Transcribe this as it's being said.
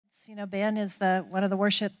instruments. You know, Ben is one of the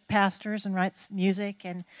worship pastors and writes music,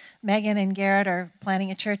 and Megan and Garrett are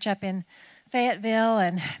planning a church up in Fayetteville,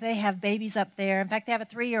 and they have babies up there. In fact, they have a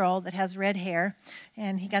 3-year-old that has red hair,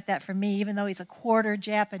 and he got that from me, even though he's a quarter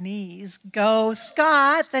Japanese. Go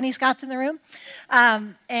Scots! Any Scots in the room?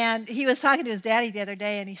 And he was talking to his daddy the other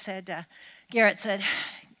day, and he said, Garrett said,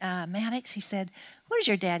 Maddox, he said, what does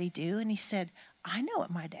your daddy do? And he said, I know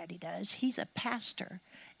what my daddy does. He's a pastor.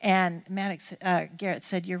 And Garrett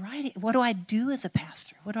said, you're right. What do I do as a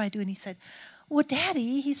pastor? What do I do? And he said, well,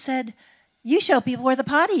 Daddy, he said, you show people where the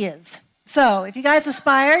potty is. So if you guys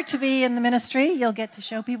aspire to be in the ministry, you'll get to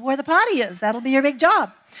show people where the potty is. That'll be your big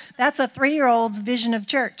job. That's a 3-year-old's vision of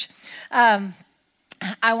church.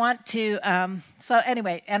 I want to, so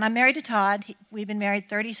anyway, and I'm married to Todd. We've been married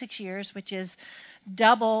 36 years, which is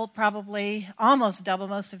almost double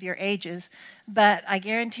most of your ages. But I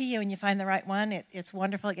guarantee you, when you find the right one, it's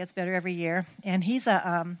wonderful. It gets better every year. And he's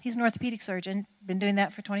an orthopedic surgeon, been doing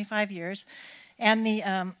that for 25 years. And the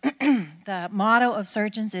the motto of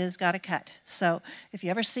surgeons is "gotta cut." So if you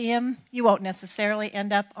ever see him, you won't necessarily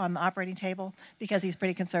end up on the operating table because he's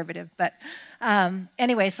pretty conservative. But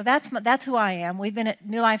anyway, so that's who I am. We've been at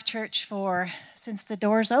New Life Church since the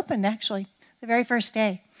doors opened, actually, the very first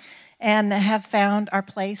day, and have found our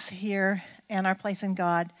place here and our place in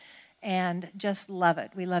God, and just love it.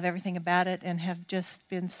 We love everything about it, and have just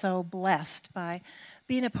been so blessed by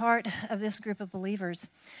being a part of this group of believers.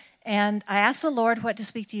 And I asked the Lord what to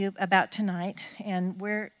speak to you about tonight, and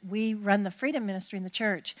we run the freedom ministry in the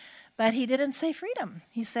church, but he didn't say freedom.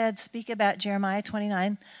 He said, speak about Jeremiah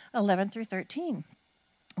 29, 11 through 13,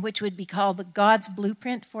 which would be called God's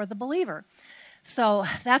blueprint for the believer. So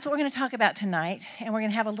that's what we're going to talk about tonight, and we're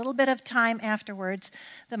going to have a little bit of time afterwards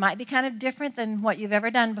that might be kind of different than what you've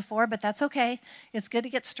ever done before, but that's okay. It's good to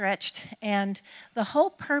get stretched, and the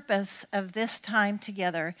whole purpose of this time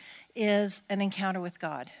together is an encounter with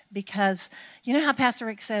God, because you know how Pastor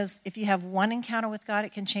Rick says if you have one encounter with God,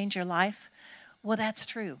 it can change your life? Well, that's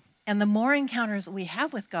true. And the more encounters we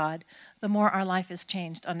have with God, the more our life is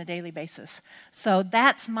changed on a daily basis. So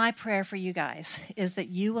that's my prayer for you guys, is that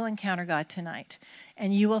you will encounter God tonight,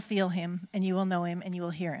 and you will feel him, and you will know him, and you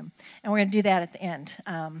will hear him. And we're going to do that at the end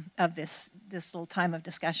of this little time of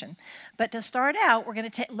discussion. But to start out, we're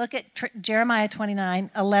going to look at Jeremiah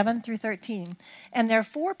 29, 11 through 13. And there are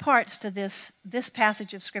 4 parts to this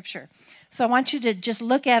passage of Scripture. So I want you to just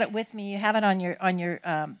look at it with me. You have it on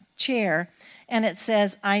your chair. And it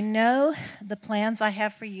says, I know the plans I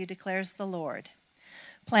have for you, declares the Lord.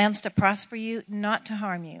 Plans to prosper you, not to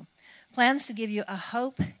harm you. Plans to give you a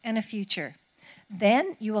hope and a future.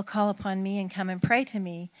 Then you will call upon me and come and pray to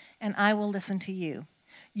me, and I will listen to you.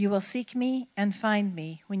 You will seek me and find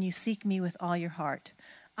me when you seek me with all your heart.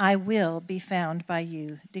 I will be found by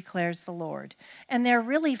you, declares the Lord. And there are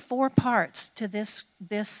really 4 parts to this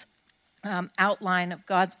outline of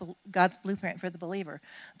God's blueprint for the believer.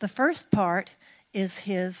 The first part is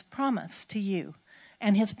his promise to you.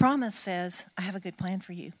 And his promise says, I have a good plan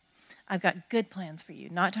for you. I've got good plans for you,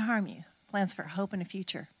 not to harm you, plans for hope and a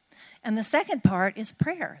future. And the second part is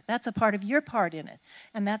prayer. That's a part of your part in it,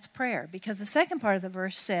 and that's prayer. Because the second part of the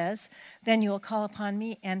verse says, then you will call upon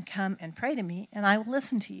me and come and pray to me, and I will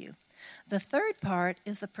listen to you. The third part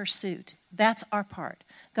is the pursuit. That's our part.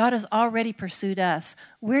 God has already pursued us.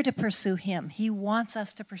 We're to pursue him. He wants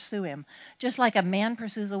us to pursue him. Just like a man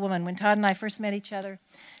pursues a woman. When Todd and I first met each other,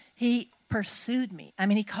 he pursued me. I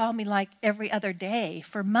mean, he called me like every other day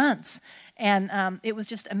for months. And it was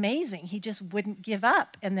just amazing. He just wouldn't give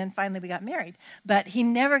up. And then finally we got married. But he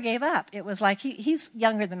never gave up. It was like he's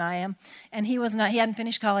younger than I am. And he hadn't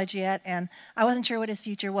finished college yet. And I wasn't sure what his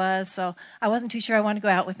future was. So I wasn't too sure I wanted to go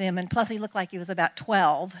out with him. And plus he looked like he was about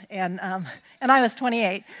 12. And I was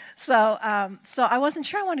 28. So I wasn't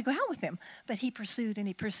sure I wanted to go out with him. But he pursued and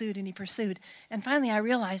he pursued and he pursued. And finally I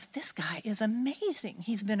realized this guy is amazing.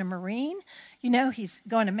 He's been a Marine. You know, he's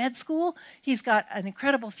going to med school. He's got an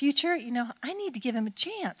incredible future. You know, I need to give him a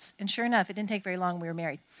chance. And sure enough, it didn't take very long. We were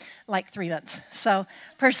married, like 3 months. So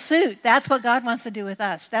pursuit, that's what God wants to do with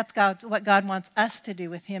us. That's what God wants us to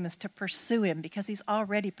do with him, is to pursue him, because he's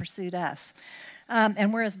already pursued us.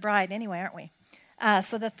 And we're his bride anyway, aren't we?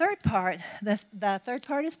 So the third part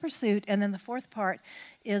is pursuit. And then the fourth part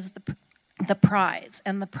is the prize.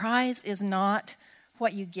 And the prize is not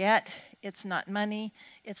what you get. It's not money.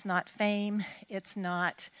 It's not fame. It's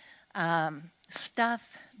not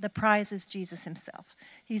stuff. The prize is Jesus himself.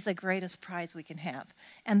 He's the greatest prize we can have.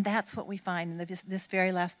 And that's what we find in this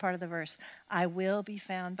very last part of the verse. I will be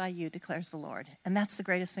found by you, declares the Lord. And that's the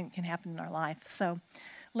greatest thing that can happen in our life. So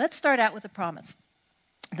let's start out with the promise.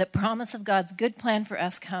 The promise of God's good plan for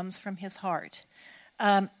us comes from his heart.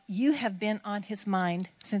 you have been on his mind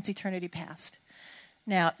since eternity past.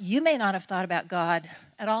 Now, you may not have thought about God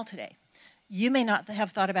at all today. You may not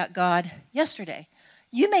have thought about God yesterday.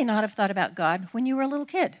 You may not have thought about God when you were a little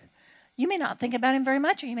kid. You may not think about him very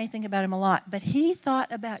much, or you may think about him a lot, but he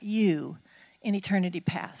thought about you in eternity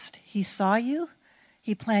past. He saw you,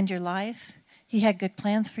 he planned your life, he had good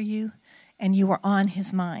plans for you, and you were on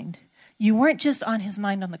his mind. You weren't just on his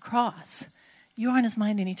mind on the cross. You're on his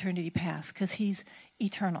mind in eternity past because he's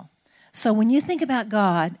eternal. So when you think about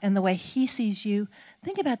God and the way he sees you,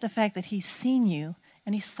 think about the fact that he's seen you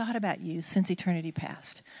and he's thought about you since eternity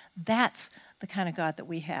past. That's the kind of God that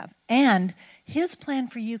we have. And his plan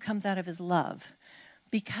for you comes out of his love,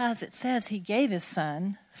 because it says he gave his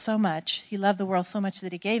son so much, he loved the world so much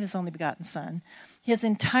that he gave his only begotten son. His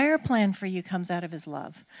entire plan for you comes out of his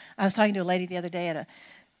love. I was talking to a lady the other day at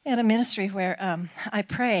a ministry where I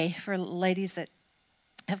pray for ladies that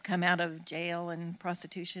have come out of jail and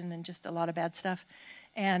prostitution and just a lot of bad stuff.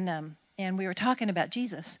 And we were talking about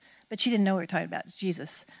Jesus, but she didn't know we were talking about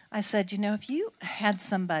Jesus. I said, if you had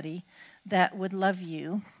somebody that would love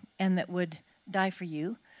you and that would die for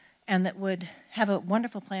you and that would have a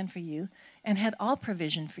wonderful plan for you and had all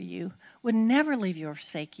provision for you, would never leave you or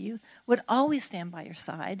forsake you, would always stand by your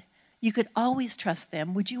side, you could always trust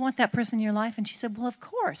them, would you want that person in your life? And she said, well, of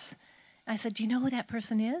course. I said, do you know who that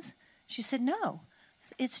person is? She said, no.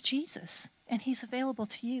 It's Jesus, and he's available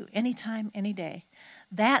to you anytime, any day.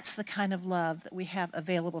 That's the kind of love that we have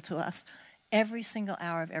available to us every single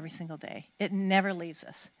hour of every single day. It never leaves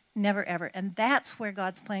us, never, ever. And that's where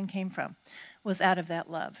God's plan came from, was out of that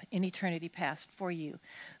love in eternity past for you.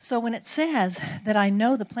 So when it says that I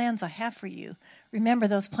know the plans I have for you, remember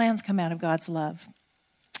those plans come out of God's love.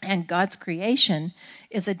 And God's creation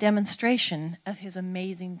is a demonstration of his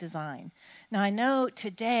amazing design. Now, I know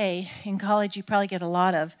today in college you probably get a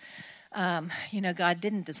lot of, God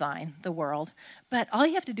didn't design the world, but all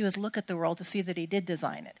you have to do is look at the world to see that he did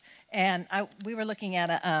design it. And we were looking at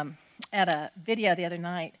a video the other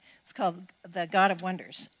night. It's called The God of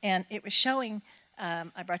Wonders, and it was showing,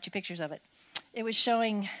 I brought you pictures of it, it was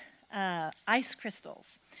showing ice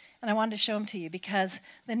crystals. And I wanted to show them to you because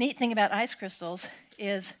the neat thing about ice crystals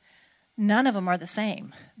is none of them are the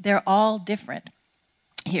same. They're all different.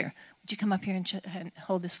 Here, would you come up here and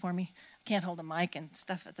hold this for me? I can't hold a mic and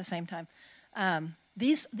stuff at the same time.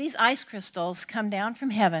 These ice crystals come down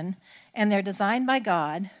from heaven, and they're designed by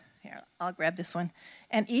God. Here, I'll grab this one.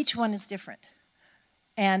 And each one is different.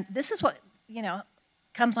 And this is what,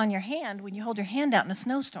 comes on your hand when you hold your hand out in a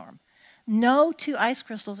snowstorm. No two ice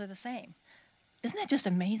crystals are the same. Isn't that just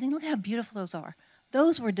amazing? Look at how beautiful those are.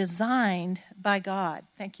 Those were designed by God.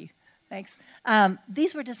 Thank you. Thanks.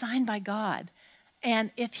 These were designed by God. And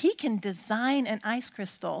if he can design an ice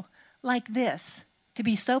crystal like this to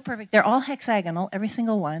be so perfect, they're all hexagonal, every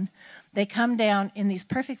single one. They come down in these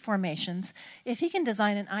perfect formations. If he can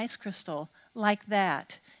design an ice crystal like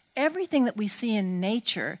that, everything that we see in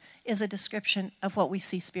nature is a description of what we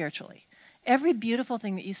see spiritually. Every beautiful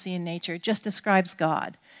thing that you see in nature just describes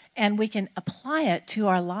God. And we can apply it to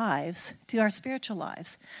our lives, to our spiritual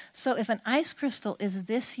lives. So if an ice crystal is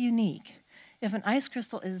this unique, if an ice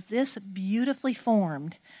crystal is this beautifully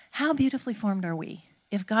formed, how beautifully formed are we?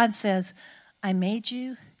 If God says, I made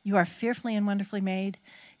you, you are fearfully and wonderfully made,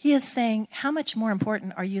 he is saying, how much more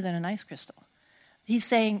important are you than an ice crystal? He's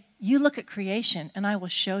saying, you look at creation and I will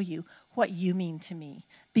show you what you mean to me.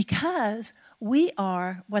 Because we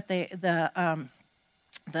are what the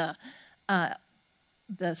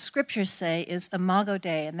scriptures say is imago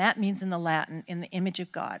Dei, and that means in the Latin, in the image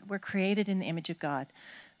of God. We're created in the image of God.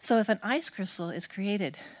 So if an ice crystal is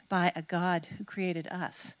created by a God who created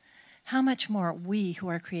us, how much more we who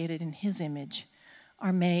are created in his image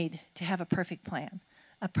are made to have a perfect plan,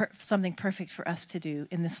 something perfect for us to do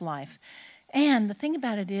in this life. And the thing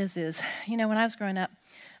about it is, when I was growing up,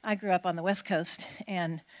 I grew up on the West Coast,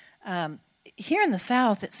 and here in the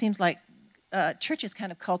South, it seems like church is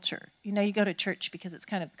kind of culture. You go to church because it's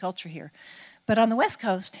kind of the culture here. But on the West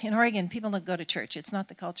Coast, in Oregon, people don't go to church. It's not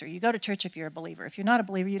the culture. You go to church if you're a believer. If you're not a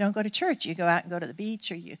believer, you don't go to church. You go out and go to the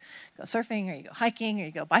beach, or you go surfing, or you go hiking, or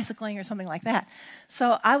you go bicycling, or something like that.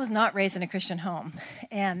 So I was not raised in a Christian home.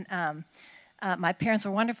 And my parents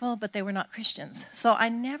were wonderful, but they were not Christians. So I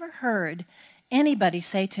never heard anybody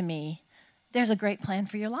say to me, there's a great plan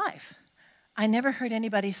for your life. I never heard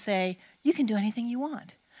anybody say, you can do anything you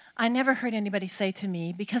want. I never heard anybody say to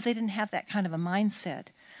me, because they didn't have that kind of a mindset,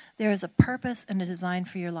 there is a purpose and a design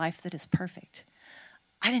for your life that is perfect.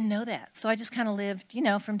 I didn't know that. So I just kind of lived,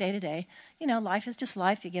 from day to day. Life is just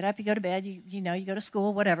life. You get up, you go to bed, you go to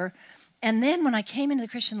school, whatever. And then when I came into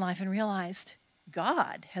the Christian life and realized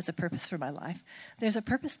God has a purpose for my life. There's a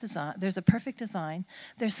purpose design. There's a perfect design.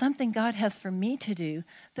 There's something God has for me to do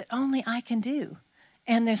that only I can do.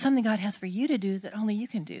 And there's something God has for you to do that only you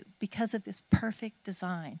can do because of this perfect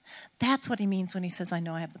design. That's what he means when he says, I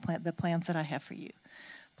know I have the plans that I have for you.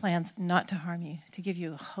 Plans not to harm you, to give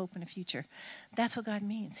you a hope and a future. That's what God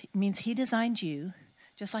means. It means he designed you,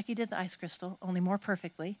 just like he did the ice crystal, only more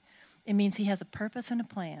perfectly. It means he has a purpose and a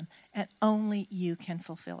plan, and only you can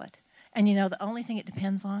fulfill it. And you know, the only thing it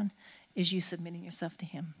depends on is you submitting yourself to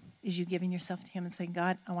him, is you giving yourself to him and saying,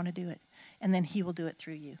 God, I want to do it. And then he will do it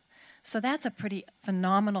through you. So that's a pretty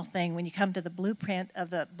phenomenal thing when you come to the blueprint of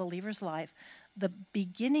the believer's life. The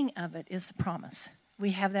beginning of it is the promise.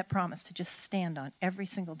 We have that promise to just stand on every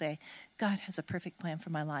single day. God has a perfect plan for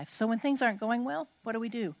my life. So when things aren't going well, what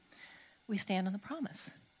do? We stand on the promise.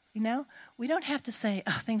 You know, we don't have to say,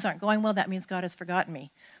 oh, things aren't going well, that means God has forgotten me.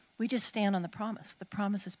 We just stand on the promise. The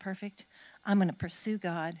promise is perfect. I'm going to pursue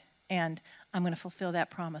God, and I'm going to fulfill that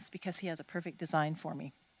promise because he has a perfect design for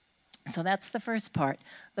me. So that's the first part,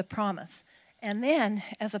 the promise. And then,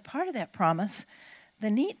 as a part of that promise, the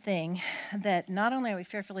neat thing that not only are we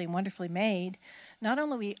fearfully and wonderfully made, not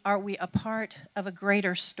only are we a part of a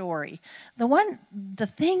greater story. The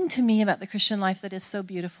thing to me about the Christian life that is so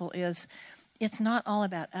beautiful is it's not all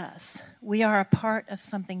about us. We are a part of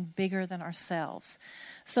something bigger than ourselves.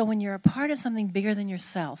 So when you're a part of something bigger than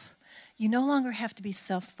yourself, you no longer have to be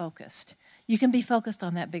self-focused. You can be focused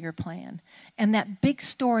on that bigger plan. And that big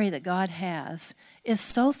story that God has is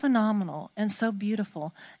so phenomenal and so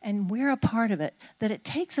beautiful, and we're a part of it, that it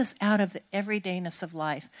takes us out of the everydayness of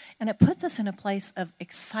life, and it puts us in a place of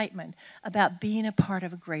excitement about being a part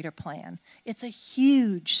of a greater plan. It's a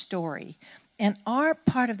huge story. And our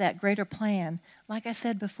part of that greater plan, like I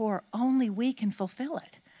said before, only we can fulfill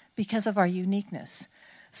it because of our uniqueness.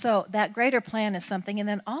 So that greater plan is something, and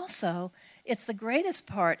then also, it's the greatest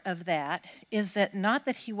part of that is that not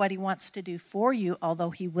that what he wants to do for you, although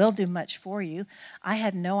he will do much for you. I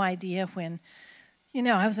had no idea when,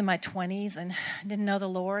 I was in my 20s and didn't know the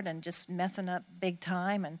Lord and just messing up big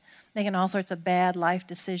time and making all sorts of bad life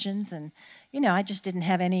decisions. And, I just didn't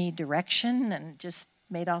have any direction and just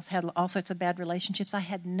had all sorts of bad relationships. I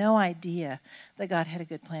had no idea that God had a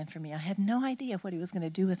good plan for me. I had no idea what he was going to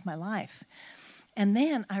do with my life. And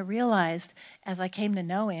then I realized as I came to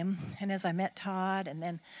know him and as I met Todd and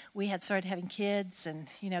then we had started having kids and,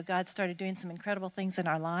 God started doing some incredible things in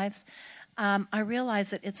our lives, I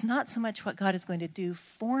realized that it's not so much what God is going to do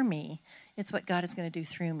for me, it's what God is going to do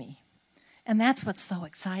through me. And that's what's so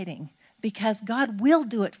exciting because God will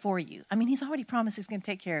do it for you. I mean, he's already promised he's going to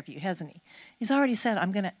take care of you, hasn't he? He's already said,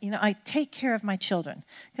 I take care of my children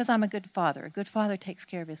because I'm a good father. A good father takes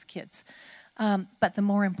care of his kids. But the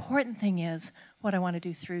more important thing is what I want to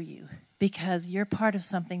do through you because you're part of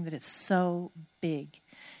something that is so big.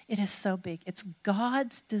 It is so big. It's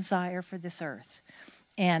God's desire for this earth.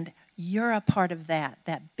 And you're a part of that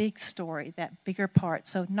big story, that bigger part.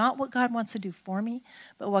 So not what God wants to do for me,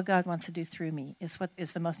 but what God wants to do through me is what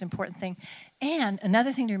is the most important thing. And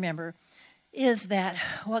another thing to remember is that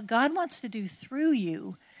what God wants to do through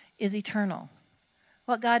you is eternal.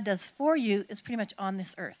 What God does for you is pretty much on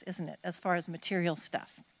this earth, isn't it, as far as material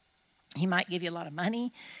stuff. He might give you a lot of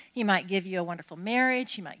money. He might give you a wonderful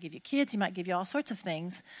marriage. He might give you kids. He might give you all sorts of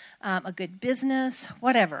things, a good business,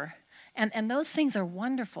 whatever. And those things are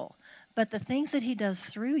wonderful. But the things that he does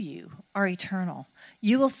through you are eternal.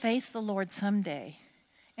 You will face the Lord someday,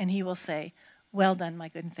 and he will say, well done, my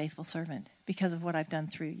good and faithful servant, because of what I've done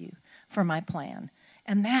through you for my plan.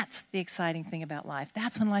 And that's the exciting thing about life.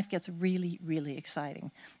 That's when life gets really, really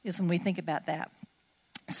exciting, is when we think about that.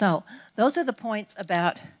 So those are the points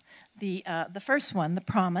about the first one, the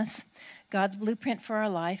promise. God's blueprint for our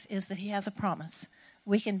life is that he has a promise.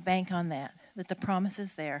 We can bank on that the promise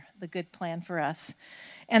is there, the good plan for us.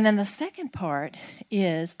 And then the second part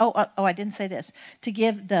is, I didn't say this. To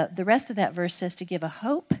give the rest of that verse says to give a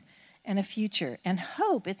hope and a future. And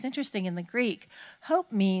hope, it's interesting in the Greek,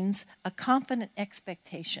 hope means a confident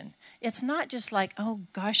expectation. It's not just like, oh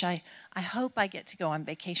gosh, I hope I get to go on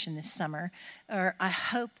vacation this summer, or I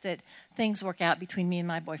hope that things work out between me and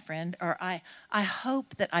my boyfriend, or I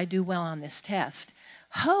hope that I do well on this test.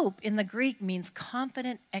 Hope in the Greek means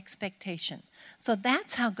confident expectation. So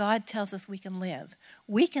that's how God tells us we can live.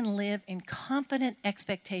 We can live in confident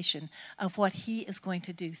expectation of what he is going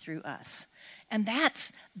to do through us. And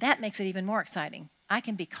that makes it even more exciting. I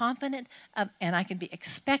can be confident and I can be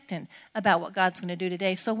expectant about what God's going to do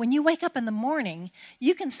today. So when you wake up in the morning,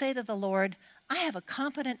 you can say to the Lord, I have a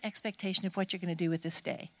confident expectation of what you're going to do with this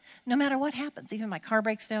day. no matter what happens. Even my car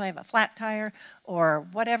breaks down, I have a flat tire, or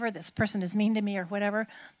whatever, this person is mean to me or whatever.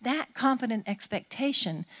 That confident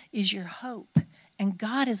expectation is your hope. And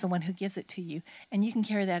God is the one who gives it to you. And you can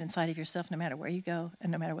carry that inside of yourself no matter where you go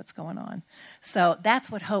and no matter what's going on. So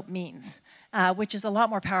that's what hope means, which is a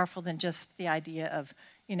lot more powerful than just the idea of,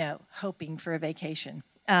 hoping for a vacation.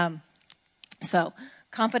 So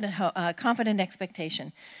confident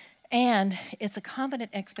expectation. And it's a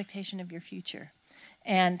confident expectation of your future.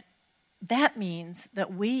 And that means that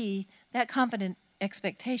that confident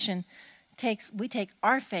expectation we take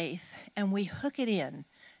our faith and we hook it in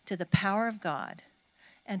to the power of God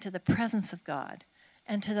and to the presence of God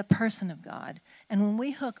and to the person of God. And when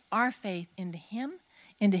we hook our faith into Him,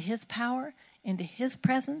 into His power, into His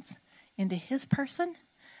presence, into His person,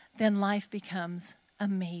 then life becomes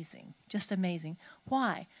amazing, just amazing.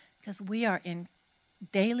 Why? Because we are in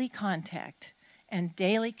daily contact and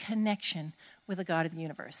daily connection with the God of the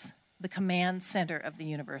universe, the command center of the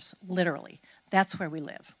universe, literally. That's where we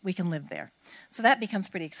live. We can live there. So that becomes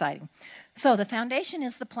pretty exciting. So the foundation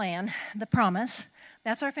is the plan, the promise.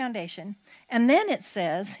 That's our foundation. And then it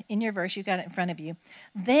says, in your verse, you've got it in front of you,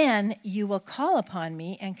 then you will call upon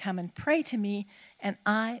me and come and pray to me, and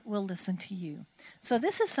I will listen to you. So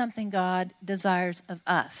this is something God desires of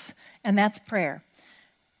us, and that's prayer.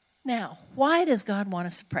 Now, why does God want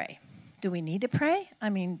us to pray? Do we need to pray?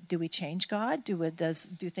 I mean, do we change God? Do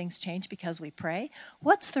things change because we pray?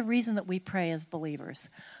 What's the reason that we pray as believers?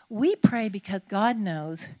 We pray because God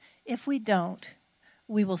knows if we don't,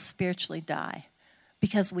 we will spiritually die,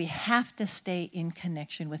 because we have to stay in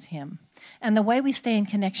connection with Him. And the way we stay in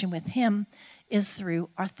connection with Him is through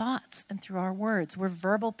our thoughts and through our words. We're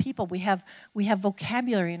verbal people. We have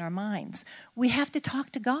vocabulary in our minds. We have to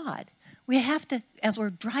talk to God. We have to, as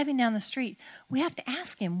we're driving down the street, we have to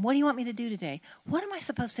ask Him, what do you want me to do today? What am I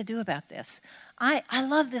supposed to do about this? I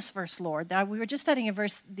love this verse, Lord. We were just studying a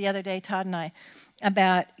verse the other day, Todd and I,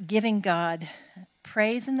 about giving God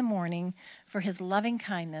praise in the morning for His loving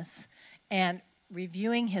kindness and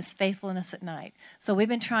reviewing His faithfulness at night. So we've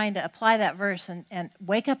been trying to apply that verse and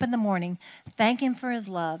wake up in the morning, thank Him for His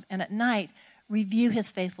love, and at night, review His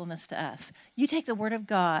faithfulness to us. You take the Word of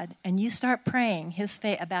God and you start praying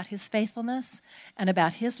about His faithfulness and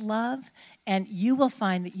about His love, and you will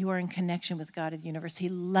find that you are in connection with God of the universe. He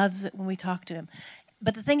loves it when we talk to Him.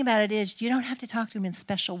 But the thing about it is, you don't have to talk to Him in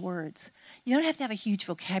special words. You don't have to have a huge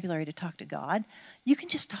vocabulary to talk to God. You can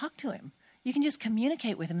just talk to Him. You can just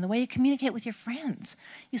communicate with Him the way you communicate with your friends.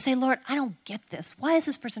 You say, Lord, I don't get this. Why is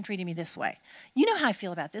this person treating me this way? You know how I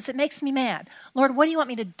feel about this. It makes me mad. Lord, what do you want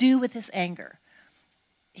me to do with this anger?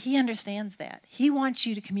 He understands that. He wants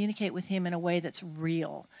you to communicate with Him in a way that's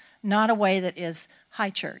real, not a way that is high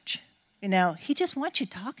church. He just wants you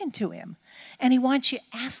talking to Him, and He wants you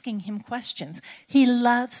asking Him questions. He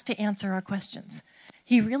loves to answer our questions.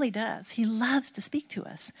 He really does. He loves to speak to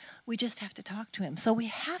us. We just have to talk to Him. So we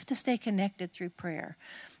have to stay connected through prayer.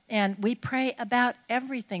 And we pray about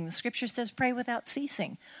everything. The Scripture says pray without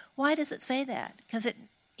ceasing. Why does it say that? Because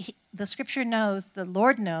the Scripture knows, the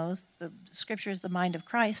Lord knows, the Scripture is the mind of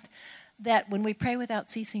Christ, that when we pray without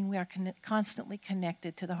ceasing, we are constantly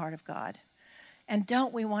connected to the heart of God. And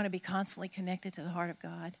don't we want to be constantly connected to the heart of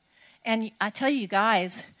God? And I tell you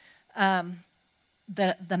guys,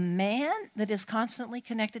 the man that is constantly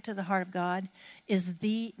connected to the heart of God is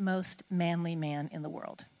the most manly man in the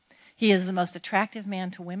world. He is the most attractive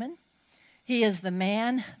man to women. He is the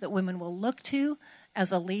man that women will look to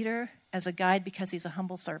as a leader, as a guide, because he's a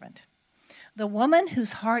humble servant. The woman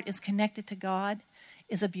whose heart is connected to God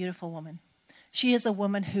is a beautiful woman. She is a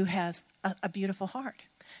woman who has a beautiful heart.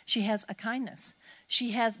 She has a kindness.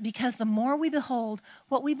 Because the more we behold,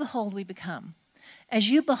 what we behold, we become. As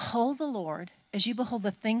you behold the Lord, as you behold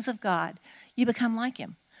the things of God, you become like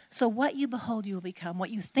Him. So what you behold, you will become. What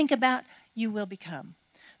you think about, you will become.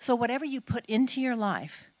 So whatever you put into your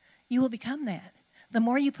life, you will become that. The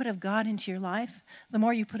more you put of God into your life, the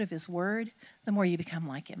more you put of His Word, the more you become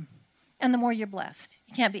like Him. And the more you're blessed.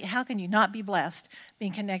 How can you not be blessed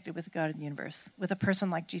being connected with the God of the universe, with a person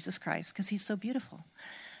like Jesus Christ, because He's so beautiful.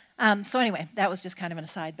 So anyway, that was just kind of an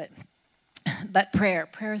aside, but prayer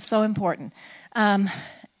is so important.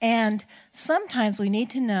 And sometimes we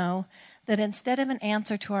need to know that instead of an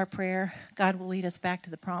answer to our prayer, God will lead us back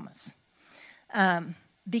to the promise.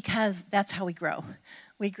 Because that's how we grow.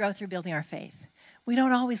 We grow through building our faith. We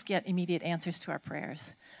don't always get immediate answers to our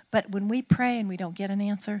prayers. But when we pray and we don't get an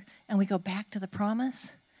answer, and we go back to the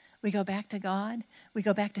promise, we go back to God, we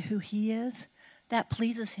go back to who He is, that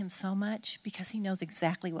pleases Him so much because He knows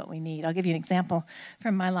exactly what we need. I'll give you an example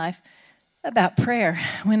from my life about prayer.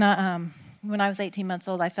 When when I was 18 months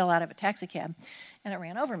old, I fell out of a taxi cab, and it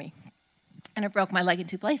ran over me. And it broke my leg in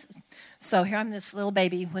 2 places. So here I'm this little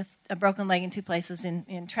baby with a broken leg in 2 places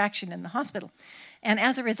in traction in the hospital. And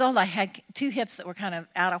as a result, I had 2 hips that were kind of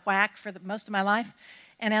out of whack for most of my life.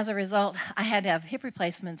 And as a result, I had to have hip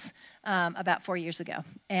replacements about 4 years ago.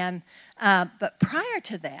 And but prior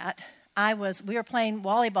to that, we were playing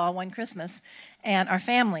volleyball one Christmas, and our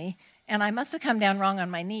family, and I must have come down wrong on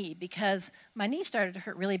my knee because my knee started to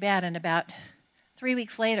hurt really bad. And about 3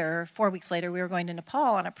 weeks later, or 4 weeks later, we were going to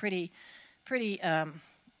Nepal on a pretty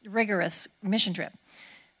rigorous mission trip.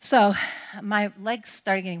 So my legs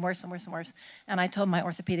started getting worse and worse and worse. And I told my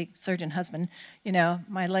orthopedic surgeon husband,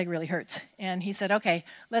 my leg really hurts. And he said, okay,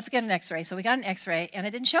 let's get an x-ray. So we got an x-ray, and it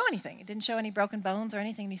didn't show anything. It didn't show any broken bones or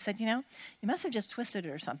anything. And he said, you must have just twisted it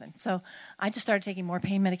or something. So I just started taking more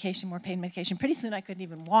pain medication. Pretty soon I couldn't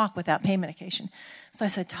even walk without pain medication. So I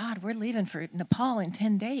said, Todd, we're leaving for Nepal in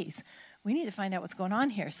 10 days. We need to find out what's going on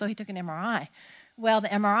here. So he took an MRI. Well, the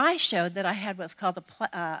MRI showed that I had what's called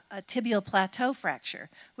a tibial plateau fracture,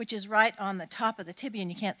 which is right on the top of the tibia,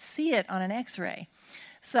 and you can't see it on an x-ray.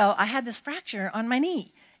 So I had this fracture on my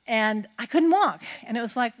knee, and I couldn't walk. And it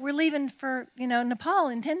was like, we're leaving for, Nepal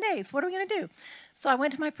in 10 days. What are we going to do? So I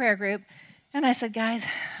went to my prayer group, and I said, guys,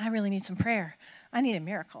 I really need some prayer. I need a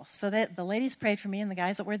miracle. So the ladies prayed for me, and the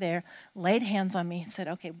guys that were there laid hands on me and said,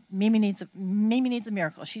 okay, Mimi needs a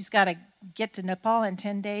miracle. She's got to get to Nepal in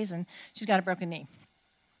 10 days, and she's got a broken knee.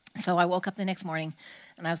 So I woke up the next morning,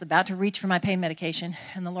 and I was about to reach for my pain medication,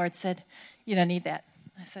 and the Lord said, you don't need that.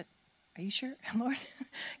 I said, are you sure, Lord?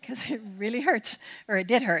 Because it really hurts, or it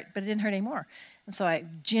did hurt, but it didn't hurt anymore. And so I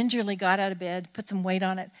gingerly got out of bed, put some weight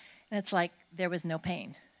on it, and it's like there was no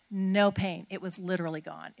pain. No pain. It was literally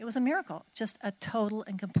gone. It was a miracle, just a total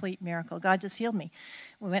and complete miracle. God just healed me.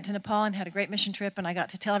 We went to Nepal and had a great mission trip, and I got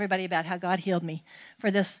to tell everybody about how God healed me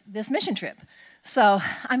for this mission trip. So,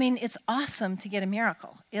 it's awesome to get a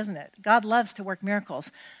miracle, isn't it? God loves to work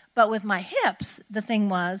miracles. But with my hips, the thing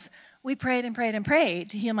was, we prayed and prayed and prayed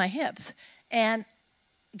to heal my hips, and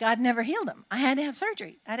God never healed them. I had to have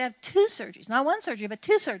surgery. I had to have 2 surgeries, not 1 surgery, but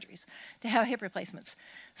 2 surgeries to have hip replacements.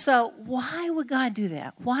 So why would God do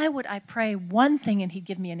that? Why would I pray one thing and he'd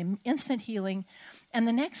give me an instant healing, and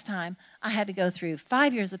the next time I had to go through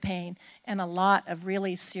 5 years of pain and a lot of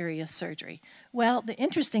really serious surgery? Well, the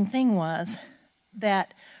interesting thing was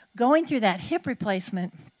that going through that hip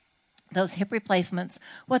replacement, those hip replacements,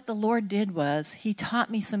 what the Lord did was he taught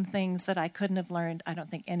me some things that I couldn't have learned, I don't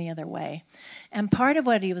think, any other way. And part of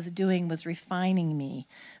what he was doing was refining me,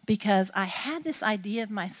 because I had this idea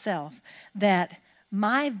of myself that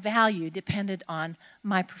my value depended on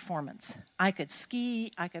my performance. I could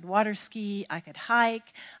ski, I could water ski, I could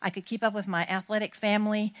hike, I could keep up with my athletic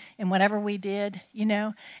family in whatever we did,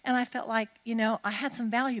 and I felt like, I had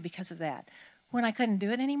some value because of that. When I couldn't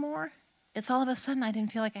do it anymore, it's all of a sudden I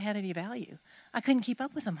didn't feel like I had any value. I couldn't keep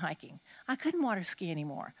up with them hiking. I couldn't water ski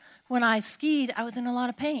anymore. When I skied, I was in a lot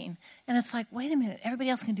of pain. And it's like, wait a minute, everybody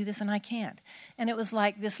else can do this and I can't. And it was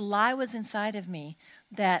like this lie was inside of me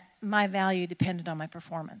that my value depended on my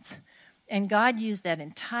performance. And God used that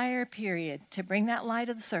entire period to bring that lie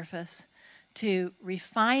to the surface, to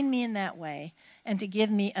refine me in that way, and to give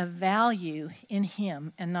me a value in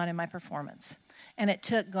him and not in my performance. And it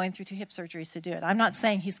took going through 2 hip surgeries to do it. I'm not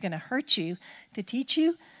saying he's going to hurt you to teach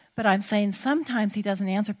you, but I'm saying sometimes he doesn't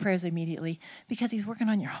answer prayers immediately because he's working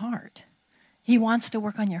on your heart. He wants to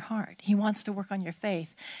work on your heart. He wants to work on your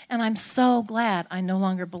faith. And I'm so glad I no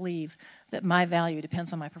longer believe that my value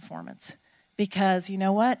depends on my performance. Because you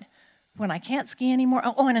know what? When I can't ski anymore,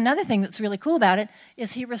 and another thing that's really cool about it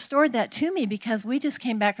is he restored that to me, because we just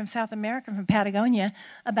came back from South America, from Patagonia,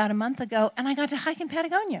 about a month ago, and I got to hike in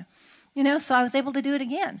Patagonia. So I was able to do it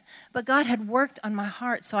again. But God had worked on my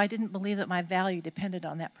heart, so I didn't believe that my value depended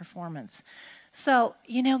on that performance. So,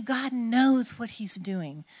 God knows what he's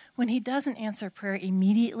doing. When he doesn't answer prayer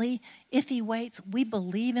immediately, if he waits, we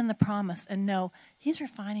believe in the promise and know he's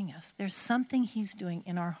refining us. There's something he's doing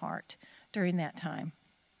in our heart during that time.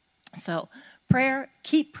 So prayer,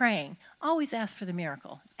 keep praying. Always ask for the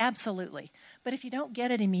miracle, absolutely. But if you don't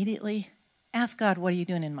get it immediately, ask God, what are you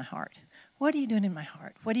doing in my heart? What are you doing in my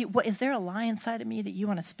heart? What is there a lie inside of me that you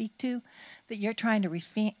want to speak to, that you're trying to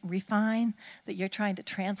refine, that you're trying to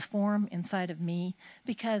transform inside of me?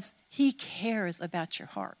 Because he cares about your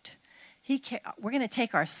heart. We're going to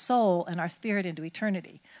take our soul and our spirit into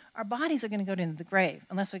eternity. Our bodies are going to go into the grave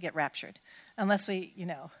unless we get raptured. Unless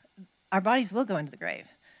our bodies will go into the grave.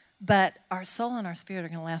 But our soul and our spirit are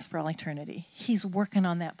going to last for all eternity. He's working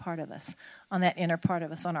on that part of us, on that inner part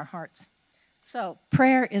of us, on our hearts. So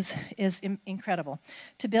prayer is incredible.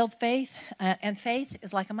 To build faith, and faith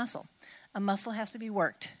is like a muscle. A muscle has to be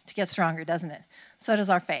worked to get stronger, doesn't it? So does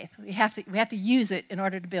our faith. We have to use it in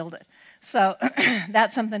order to build it. So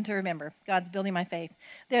that's something to remember. God's building my faith.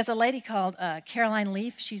 There's a lady called Caroline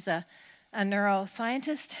Leaf. She's a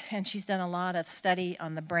neuroscientist, and she's done a lot of study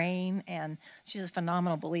on the brain, and she's a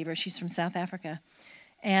phenomenal believer. She's from South Africa.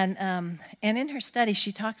 And in her study,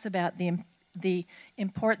 she talks about the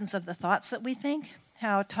importance of the thoughts that we think,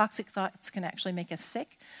 how toxic thoughts can actually make us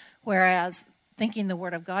sick, whereas thinking the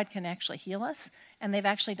Word of God can actually heal us. And they've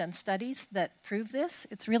actually done studies that prove this.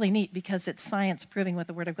 It's really neat because it's science proving what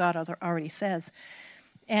the Word of God already says.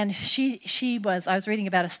 And I was reading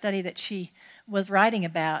about a study that she was writing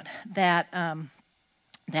about that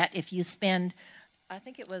if you spend, I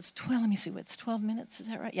think it was 12 minutes, is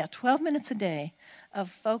that right? Yeah, 12 minutes a day of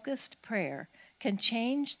focused prayer can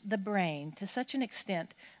change the brain to such an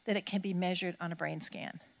extent that it can be measured on a brain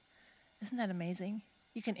scan. Isn't that amazing?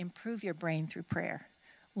 You can improve your brain through prayer,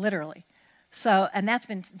 literally. So, and that's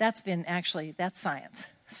science.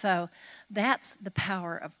 So that's the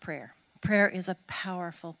power of prayer. Prayer is a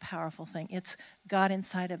powerful, powerful thing. It's God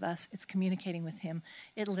inside of us. It's communicating with Him.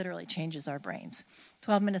 It literally changes our brains.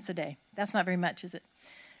 12 minutes a day. That's not very much, is it?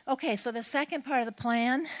 Okay, so the second part of the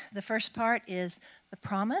plan, the first part is the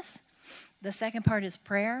promise. The second part is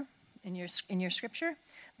prayer in your scripture.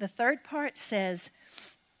 The third part says,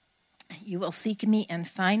 you will seek me and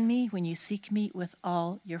find me when you seek me with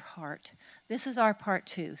all your heart. This is our part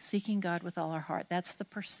two, seeking God with all our heart. That's the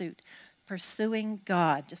pursuit, pursuing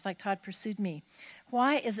God, just like Todd pursued me.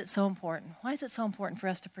 Why is it so important? Why is it so important for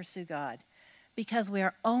us to pursue God? Because we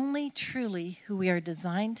are only truly who we are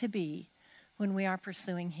designed to be when we are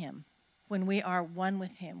pursuing Him, when we are one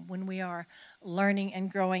with Him, when we are learning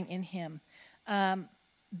and growing in Him.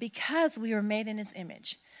 Because we were made in His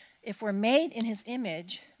image. If we're made in His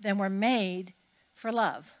image, then we're made for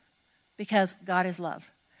love, because God is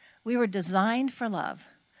love. We were designed for love.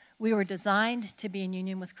 We were designed to be in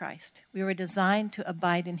union with Christ. We were designed to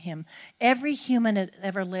abide in Him. Every human that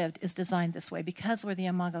ever lived is designed this way because we're the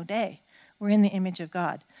Imago Dei. We're in the image of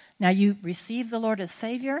God. Now, you receive the Lord as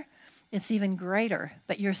Savior, it's even greater.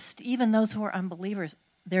 But even those who are unbelievers,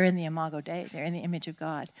 they're in the Imago Dei. They're in the image of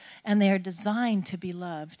God. And they are designed to be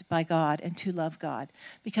loved by God and to love God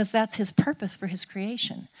because that's His purpose for His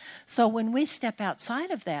creation. So when we step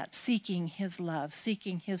outside of that, seeking His love,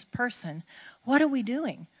 seeking His person, what are we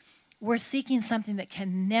doing? We're seeking something that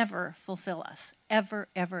can never fulfill us, ever,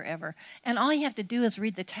 ever, ever. And all you have to do is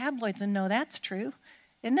read the tabloids and know that's true,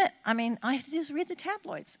 isn't it? I mean, all you have to do is read the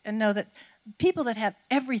tabloids and know that people that have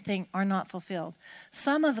everything are not fulfilled.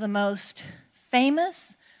 Some of the most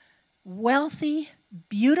famous, wealthy,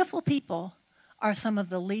 beautiful people are some of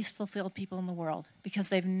the least fulfilled people in the world because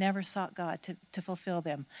they've never sought God to fulfill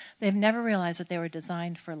them. They've never realized that they were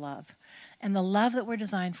designed for love. And the love that we're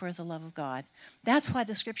designed for is the love of God. That's why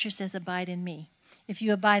the scripture says, abide in me. If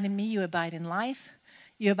you abide in me, you abide in life,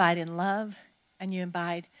 you abide in love, and you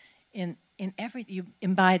abide in everything. You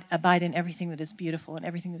abide in everything that is beautiful and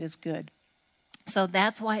everything that is good. So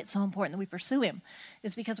that's why it's so important that we pursue Him.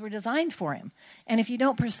 It's because we're designed for Him. And if you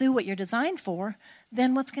don't pursue what you're designed for,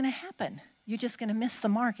 then what's going to happen? You're just going to miss the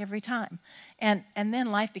mark every time. And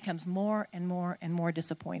then life becomes more and more and more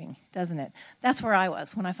disappointing, doesn't it? That's where I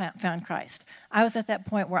was when I found Christ. I was at that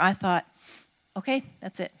point where I thought, okay,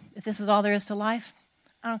 that's it. If this is all there is to life,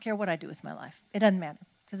 I don't care what I do with my life. It doesn't matter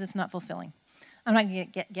because it's not fulfilling. I'm not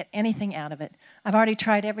going to get anything out of it. I've already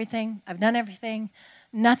tried everything. I've done everything.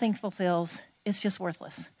 Nothing fulfills. It's just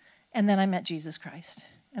worthless. And then I met Jesus Christ,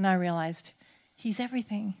 and I realized He's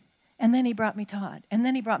everything. And then He brought me Todd, and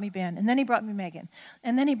then He brought me Ben, and then He brought me Megan,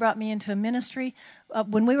 and then He brought me into a ministry.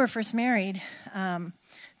 When we were first married,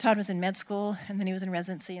 Todd was in med school, and then he was in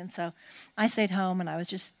residency, and so I stayed home, and I was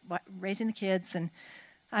just raising the kids, and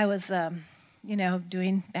I was,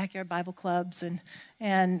 doing backyard Bible clubs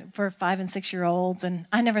and for 5- and 6-year-olds, and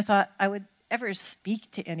I never thought I would ever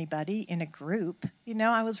speak to anybody in a group.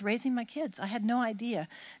 I was raising my kids. I had no idea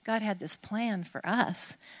God had this plan for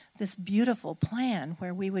us, this beautiful plan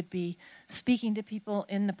where we would be speaking to people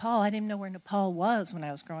in Nepal. I didn't know where Nepal was when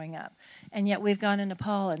I was growing up. And yet we've gone to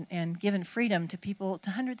Nepal and given freedom to people,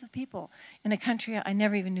 to hundreds of people in a country I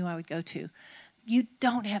never even knew I would go to. You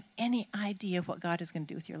don't have any idea what God is going to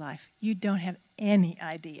do with your life. You don't have any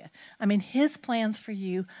idea. I mean, His plans for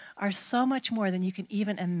you are so much more than you can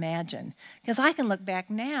even imagine. Because I can look back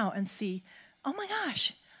now and see, oh my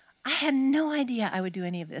gosh, I had no idea I would do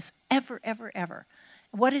any of this, ever, ever, ever.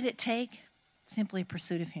 What did it take? Simply a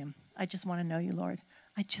pursuit of Him. I just want to know You, Lord.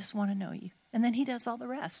 I just want to know You. And then He does all the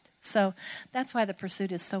rest. So that's why the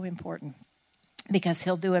pursuit is so important, because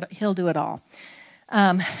He'll do it all.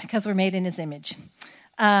 Because we're made in His image.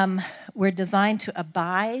 We're designed to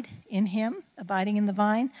abide in him, abiding in the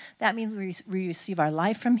vine. That means we receive our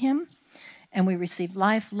life from him, and we receive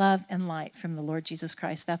life, love, and light from the Lord Jesus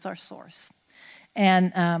Christ. That's our source.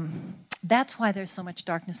 And that's why there's so much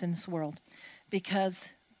darkness in this world, because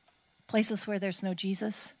places where there's no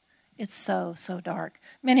Jesus, it's so, so dark.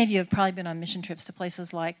 Many of you have probably been on mission trips to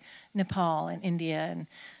places like Nepal and India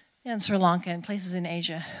and Sri Lanka and places in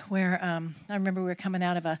Asia where I remember we were coming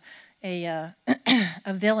out of a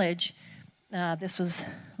village. This was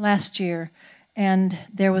last year, and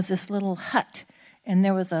there was this little hut, and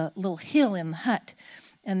there was a little hill in the hut,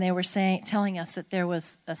 and they were telling us that there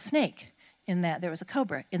was a snake in that, there was a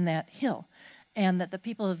cobra in that hill, and that the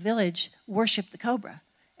people of the village worshipped the cobra,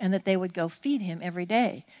 and that they would go feed him every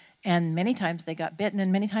day. And many times they got bitten,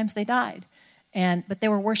 and many times they died. But they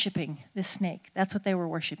were worshiping this snake. That's what they were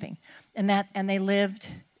worshiping. And they lived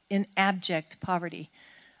in abject poverty.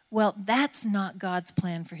 Well, that's not God's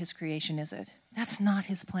plan for his creation, is it? That's not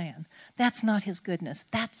his plan. That's not his goodness.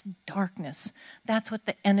 That's darkness. That's what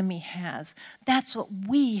the enemy has. That's what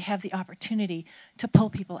we have the opportunity to pull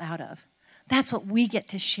people out of. That's what we get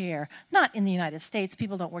to share. Not in the United States.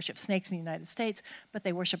 People don't worship snakes in the United States, but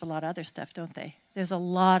they worship a lot of other stuff, don't they? There's a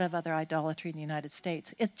lot of other idolatry in the United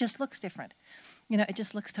States. It just looks different. It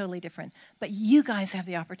just looks totally different. But you guys have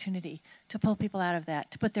the opportunity to pull people out of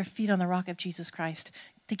that, to put their feet on the rock of Jesus Christ,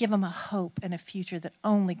 to give them a hope and a future that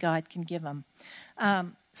only God can give them.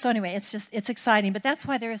 So anyway, it's exciting. But that's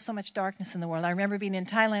why there is so much darkness in the world. I remember being in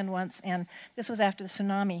Thailand once, and this was after the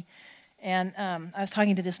tsunami. And I was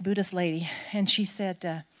talking to this Buddhist lady, and she said,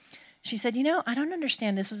 I don't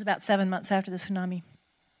understand. This was about 7 months after the tsunami.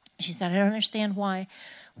 She said, I don't understand why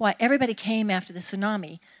everybody came after the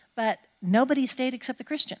tsunami, but nobody stayed except the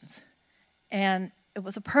Christians. And it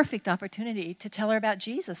was a perfect opportunity to tell her about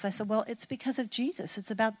Jesus. I said, well, it's because of Jesus.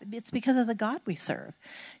 It's because of the God we serve.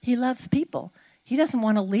 He loves people. He doesn't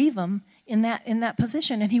want to leave them in that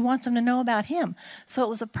position, and he wants them to know about him. So it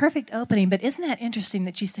was a perfect opening. But isn't that interesting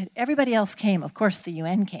that she said everybody else came? Of course, the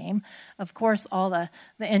UN came. Of course, all the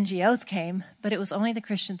NGOs came. But it was only the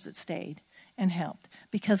Christians that stayed and helped.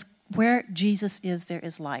 Because where Jesus is, there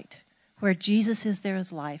is light. Where Jesus is, there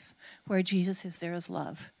is life. Where Jesus is, there is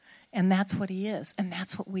love. And that's what he is. And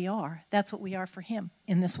that's what we are. That's what we are for him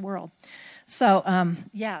in this world. So,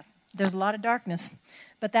 there's a lot of darkness.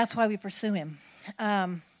 But that's why we pursue him.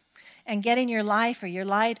 And getting your life or your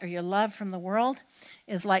light or your love from the world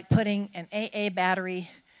is like putting an AA battery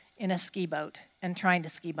in a ski boat and trying to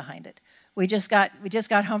ski behind it. We just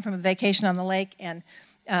got home from a vacation on the lake, and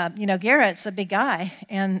Garrett's a big guy,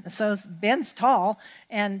 and so's Ben's tall,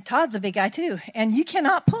 and Todd's a big guy too. And you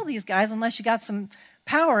cannot pull these guys unless you got some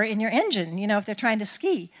power in your engine, if they're trying to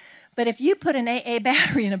ski. But if you put an AA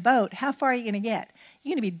battery in a boat, how far are you going to get?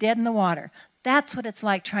 You're going to be dead in the water. That's what it's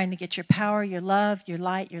like trying to get your power, your love, your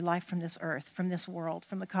light, your life from this earth, from this world,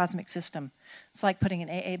 from the cosmic system. It's like putting an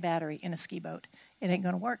AA battery in a ski boat. It ain't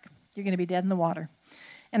going to work. You're going to be dead in the water.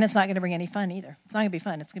 And it's not going to bring any fun either. It's not going to be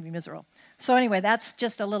fun. It's going to be miserable. So anyway, that's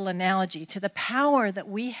just a little analogy to the power that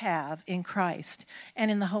we have in Christ and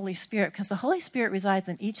in the Holy Spirit, because the Holy Spirit resides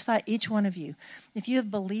in each one of you. If you have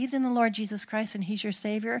believed in the Lord Jesus Christ and he's your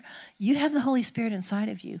Savior, you have the Holy Spirit inside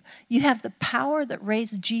of you. You have the power that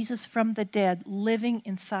raised Jesus from the dead living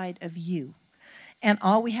inside of you. And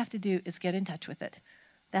all we have to do is get in touch with it.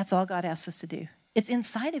 That's all God asks us to do. It's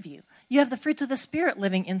inside of you. You have the fruits of the Spirit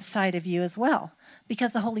living inside of you as well,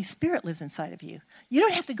 because the Holy Spirit lives inside of you. You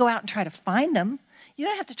don't have to go out and try to find them. You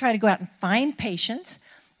don't have to try to go out and find patience.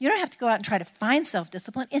 You don't have to go out and try to find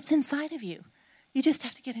self-discipline. It's inside of you. You just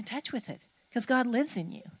have to get in touch with it, because God lives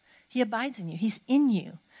in you. He abides in you. He's in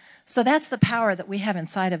you. So that's the power that we have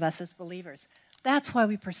inside of us as believers. That's why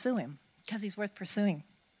we pursue him, because he's worth pursuing.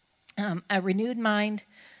 A renewed mind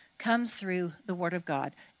comes through the Word of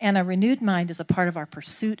God. And a renewed mind is a part of our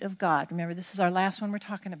pursuit of God. Remember, this is our last one we're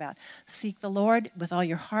talking about. Seek the Lord with all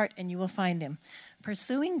your heart, and you will find him.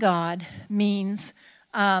 Pursuing God means,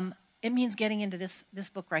 getting into this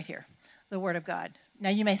book right here, the Word of God.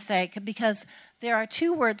 Now, you may say, because there are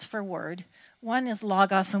two words for word. One is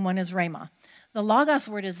logos and one is rhema. The logos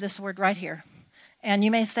word is this word right here. And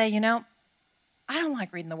you may say, I don't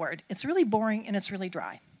like reading the Word. It's really boring and it's really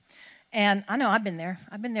dry. And I know I've been there.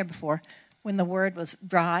 I've been there before when the Word was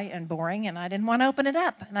dry and boring, and I didn't want to open it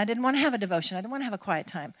up, and I didn't want to have a devotion. I didn't want to have a quiet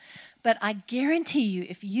time. But I guarantee you,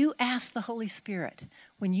 if you ask the Holy Spirit,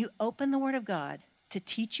 when you open the Word of God to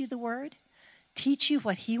teach you the Word, teach you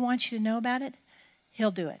what he wants you to know about it,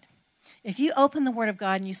 he'll do it. If you open the Word of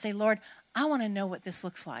God and you say, Lord, I want to know what this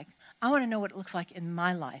looks like. I want to know what it looks like in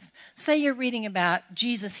my life. Say you're reading about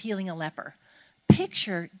Jesus healing a leper.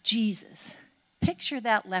 Picture Jesus Picture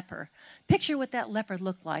that leper. Picture what that leper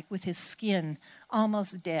looked like with his skin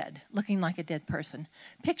almost dead, looking like a dead person.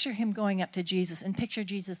 Picture him going up to Jesus and picture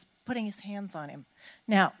Jesus putting his hands on him.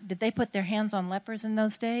 Now, did they put their hands on lepers in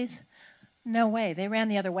those days? No way. They ran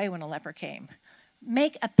the other way when a leper came.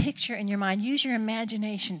 Make a picture in your mind. Use your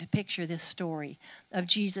imagination to picture this story of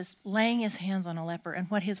Jesus laying his hands on a leper and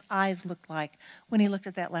what his eyes looked like when he looked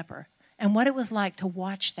at that leper and what it was like to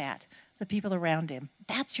watch that, the people around him.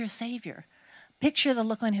 That's your Savior. Picture the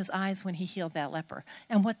look on his eyes when he healed that leper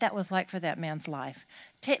and what that was like for that man's life.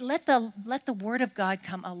 Let the Word of God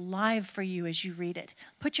come alive for you as you read it.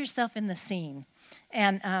 Put yourself in the scene.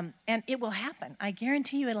 And it will happen. I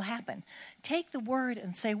guarantee you it'll happen. Take the Word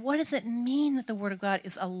and say, what does it mean that the Word of God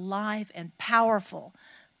is alive and powerful?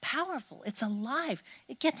 Powerful. It's alive.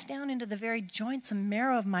 It gets down into the very joints and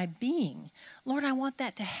marrow of my being. Lord, I want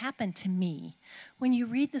that to happen to me. When you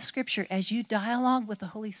read the Scripture, as you dialogue with the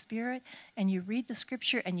Holy Spirit, and you read the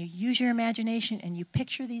Scripture, and you use your imagination, and you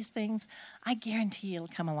picture these things, I guarantee it'll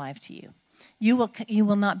come alive to you. You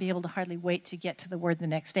will not be able to hardly wait to get to the Word the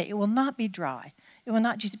next day. It will not be dry. It will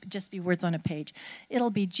not just be words on a page.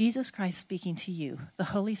 It'll be Jesus Christ speaking to you, the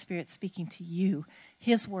Holy Spirit speaking to you,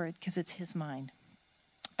 his word, because it's his mind.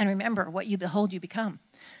 And remember, what you behold, you become.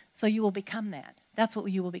 So you will become that. That's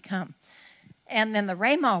what you will become. And then the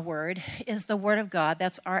Rhema word is the word of God.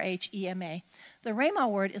 That's R-H-E-M-A. The Rhema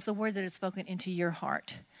word is the word that is spoken into your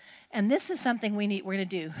heart. And this is something we're going to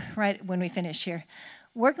do right when we finish here.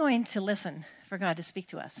 We're going to listen for God to speak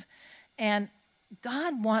to us. And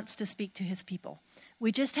God wants to speak to his people.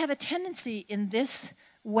 We just have a tendency in this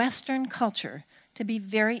Western culture to be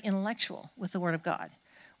very intellectual with the Word of God.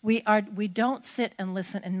 We don't sit and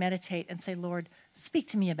listen and meditate and say, Lord, speak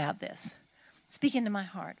to me about this. Speak into my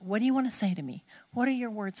heart. What do you want to say to me? What are your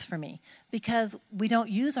words for me? Because we don't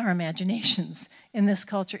use our imaginations in this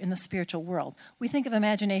culture, in the spiritual world. We think of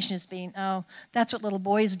imagination as being, oh, that's what little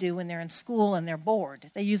boys do when they're in school and they're bored.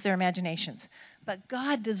 They use their imaginations. But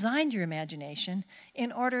God designed your imagination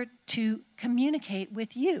in order to communicate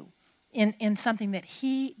with you in something that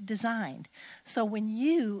he designed. So when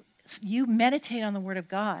you meditate on the Word of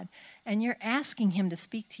God and you're asking him to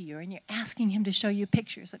speak to you and you're asking him to show you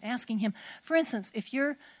pictures and asking him, for instance, if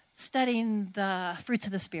you're studying the fruits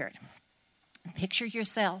of the Spirit, picture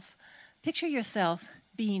yourself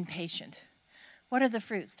being patient. What are the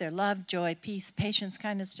fruits? They're love, joy, peace, patience,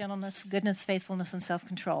 kindness, gentleness, goodness, faithfulness, and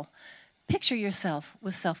self-control. Picture yourself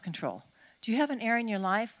with self-control. Do you have an area in your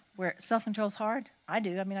life where self-control is hard? I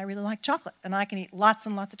do. I mean, I really like chocolate, and I can eat lots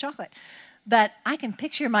and lots of chocolate. But I can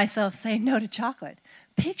picture myself saying no to chocolate.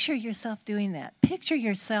 Picture yourself doing that. Picture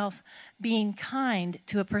yourself being kind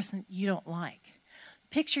to a person you don't like.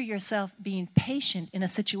 Picture yourself being patient in a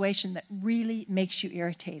situation that really makes you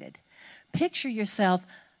irritated. Picture yourself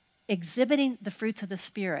exhibiting the fruits of the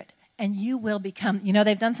Spirit, and you will become,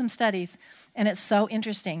 they've done some studies, and it's so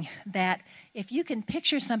interesting that if you can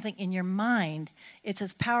picture something in your mind, it's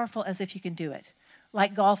as powerful as if you can do it.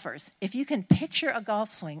 Like golfers, if you can picture a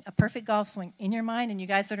golf swing, a perfect golf swing in your mind, and you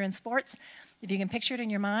guys that are in sports, if you can picture it in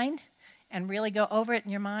your mind and really go over it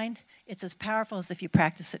in your mind, it's as powerful as if you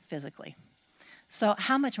practice it physically. So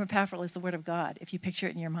how much more powerful is the Word of God if you picture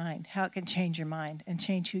it in your mind, how it can change your mind and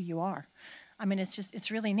change who you are? I mean,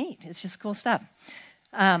 it's really neat. It's just cool stuff.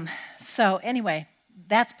 So anyway,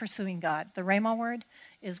 that's pursuing God. The Rhema word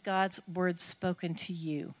is God's word spoken to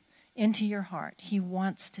you, into your heart. He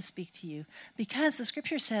wants to speak to you because the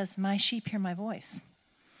Scripture says, my sheep hear my voice.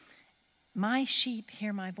 My sheep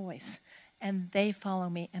hear my voice, and they follow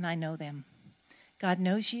me, and I know them. God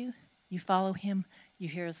knows you. You follow him. You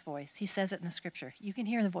hear his voice. He says it in the Scripture. You can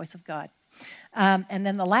hear the voice of God. And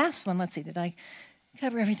then the last one, let's see, did I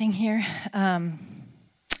cover everything here?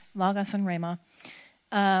 Logos and Rhema.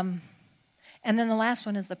 And then the last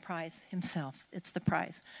one is the prize himself. It's the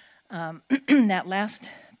prize. That last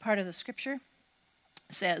part of the Scripture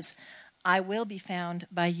says, I will be found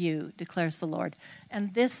by you, declares the Lord.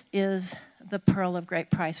 And this is the pearl of great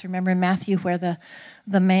price. Remember in Matthew where the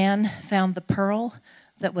man found the pearl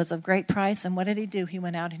that was of great price, and what did he do? He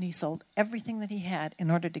went out and he sold everything that he had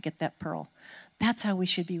in order to get that pearl. That's how we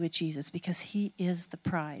should be with Jesus, because he is the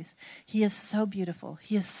prize. He is so beautiful.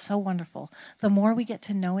 He is so wonderful. The more we get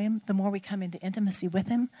to know him, the more we come into intimacy with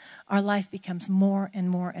him, our life becomes more and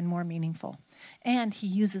more and more meaningful. And he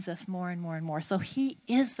uses us more and more and more. So he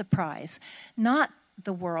is the prize, not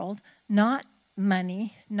the world, not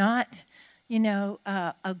money, not,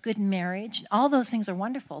 a good marriage. All those things are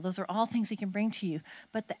wonderful. Those are all things he can bring to you.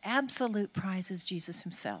 But the absolute prize is Jesus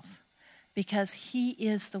himself, because he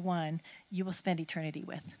is the one you will spend eternity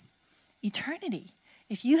with. Eternity.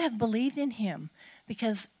 If you have believed in him,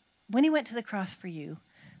 because when he went to the cross for you,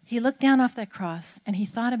 he looked down off that cross and he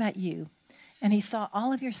thought about you and he saw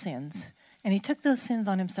all of your sins and he took those sins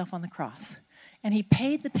on himself on the cross and he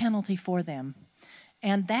paid the penalty for them.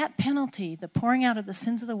 And that penalty, the pouring out of the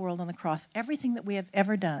sins of the world on the cross, everything that we have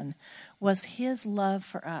ever done, was his love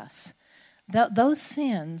for us. Those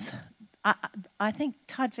sins, I think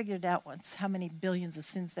Todd figured it out once, how many billions of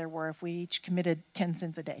sins there were if we each committed 10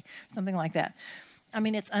 sins a day, something like that. I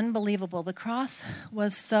mean, it's unbelievable. The cross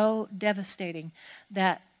was so devastating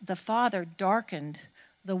that the Father darkened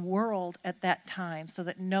the world at that time so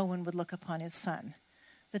that no one would look upon his Son,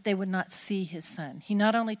 that they would not see his Son. He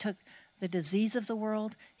not only took the disease of the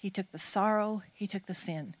world, he took the sorrow, he took the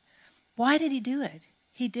sin. Why did he do it?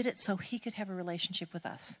 He did it so he could have a relationship with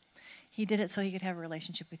us. He did it so he could have a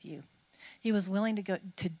relationship with you. He was willing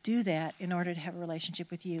to do that in order to have a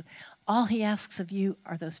relationship with you. All he asks of you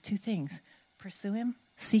are those two things. Pursue him,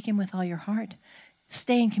 seek him with all your heart,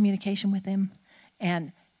 stay in communication with him,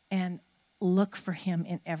 and look for him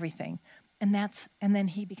in everything. And then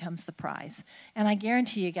he becomes the prize. And I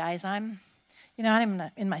guarantee you guys, I'm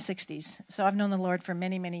in my 60s, so I've known the Lord for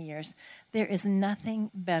many, many years. There is nothing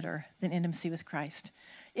better than intimacy with Christ.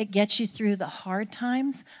 It gets you through the hard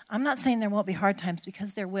times. I'm not saying there won't be hard times,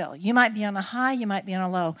 because there will. You might be on a high, you might be on a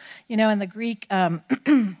low. You know, in the Greek,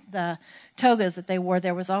 the togas that they wore,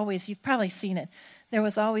 there was always, you've probably seen it, there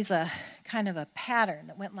was always a kind of a pattern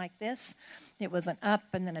that went like this. It was an up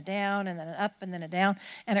and then a down and then an up and then a down,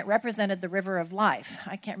 and it represented the river of life.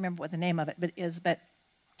 I can't remember what the name of it but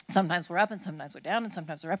sometimes we're up and sometimes we're down and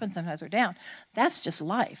sometimes we're up and sometimes we're down. That's just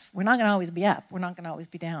life. We're not going to always be up. We're not going to always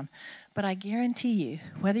be down. But I guarantee you,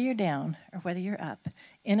 whether you're down or whether you're up,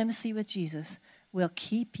 intimacy with Jesus will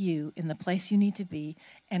keep you in the place you need to be,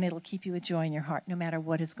 and it'll keep you with joy in your heart no matter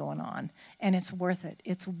what is going on. And it's worth it.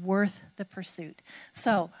 It's worth the pursuit.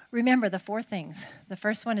 So remember the four things. The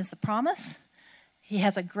first one is the promise. He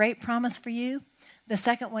has a great promise for you. The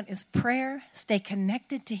second one is prayer. Stay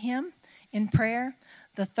connected to him in prayer.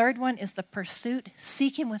 The third one is the pursuit.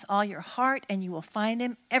 Seek him with all your heart, and you will find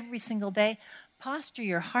him every single day. Posture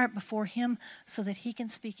your heart before him so that he can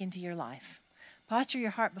speak into your life. Posture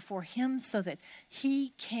your heart before him so that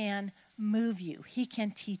he can move you. He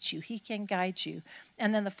can teach you. He can guide you.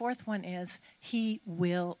 And then the fourth one is he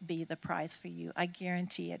will be the prize for you. I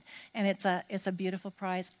guarantee it. And it's a beautiful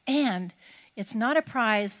prize. And it's not a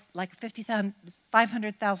prize like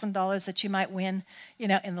 $500,000 that you might win,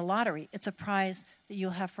 in the lottery. It's a prize that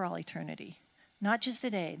you'll have for all eternity. Not just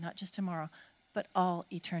today, not just tomorrow, but all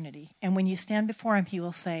eternity. And when you stand before him, he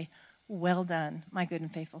will say, "Well done, my good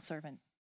and faithful servant."